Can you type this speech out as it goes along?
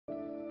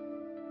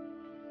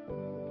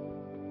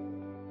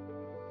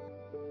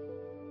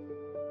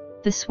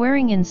The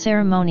swearing-in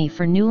ceremony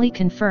for newly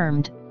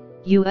confirmed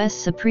U.S.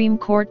 Supreme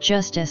Court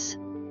Justice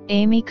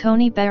Amy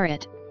Coney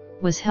Barrett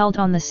was held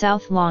on the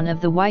South Lawn of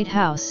the White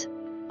House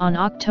on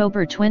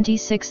October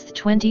 26,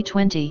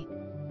 2020.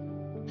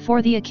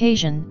 For the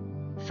occasion,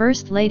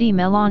 First Lady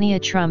Melania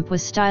Trump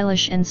was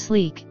stylish and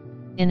sleek,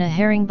 in a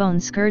herringbone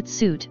skirt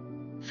suit,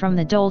 from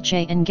the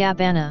Dolce and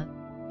Gabbana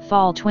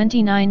Fall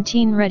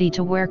 2019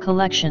 ready-to-wear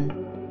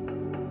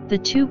collection. The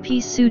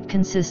two-piece suit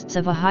consists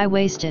of a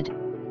high-waisted,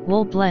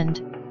 wool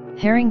blend,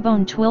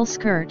 herringbone twill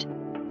skirt,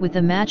 with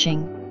a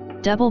matching,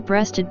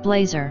 double-breasted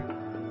blazer.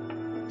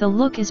 The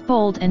look is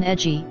bold and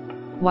edgy,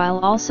 while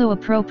also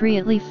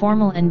appropriately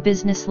formal and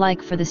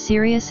businesslike for the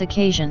serious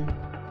occasion.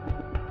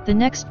 The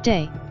next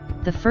day,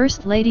 the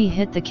First Lady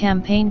hit the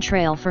campaign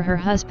trail for her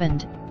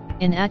husband,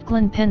 in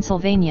Atglen,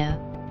 Pennsylvania,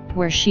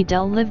 where she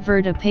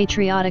delivered a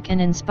patriotic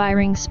and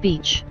inspiring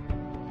speech.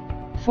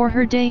 For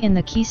her day in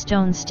the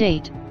Keystone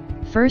State,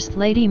 First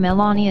Lady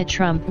Melania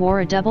Trump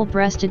wore a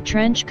double-breasted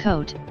trench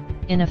coat,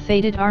 in a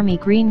faded army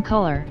green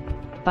color,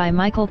 by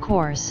Michael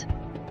Kors.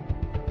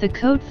 The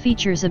coat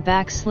features a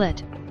back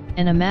slit,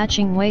 and a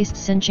matching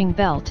waist-cinching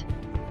belt.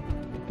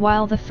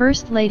 While the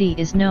First Lady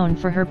is known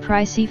for her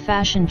pricey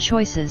fashion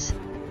choices,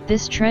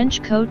 this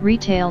trench coat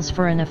retails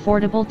for an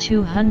affordable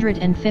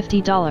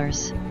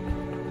 $250.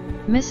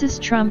 Mrs.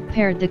 Trump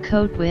paired the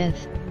coat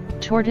with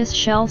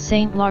tortoise-shell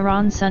Saint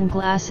Laurent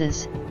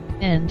sunglasses,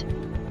 and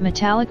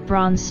metallic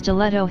bronze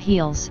stiletto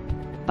heels,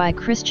 by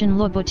Christian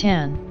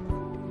Louboutin.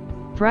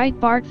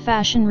 Breitbart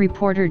fashion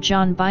reporter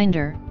John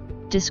Binder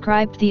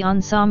described the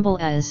ensemble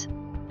as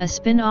a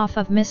spin-off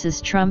of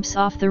Mrs. Trump's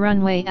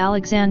off-the-runway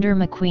Alexander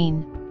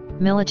McQueen,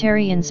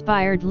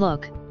 military-inspired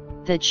look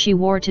that she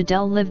wore to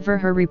deliver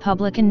her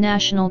Republican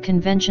National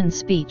Convention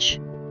speech.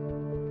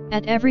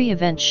 At every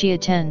event she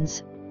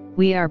attends,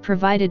 we are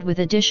provided with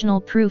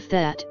additional proof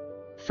that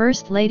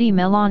First Lady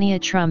Melania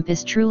Trump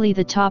is truly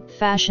the top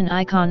fashion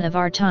icon of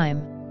our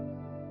time.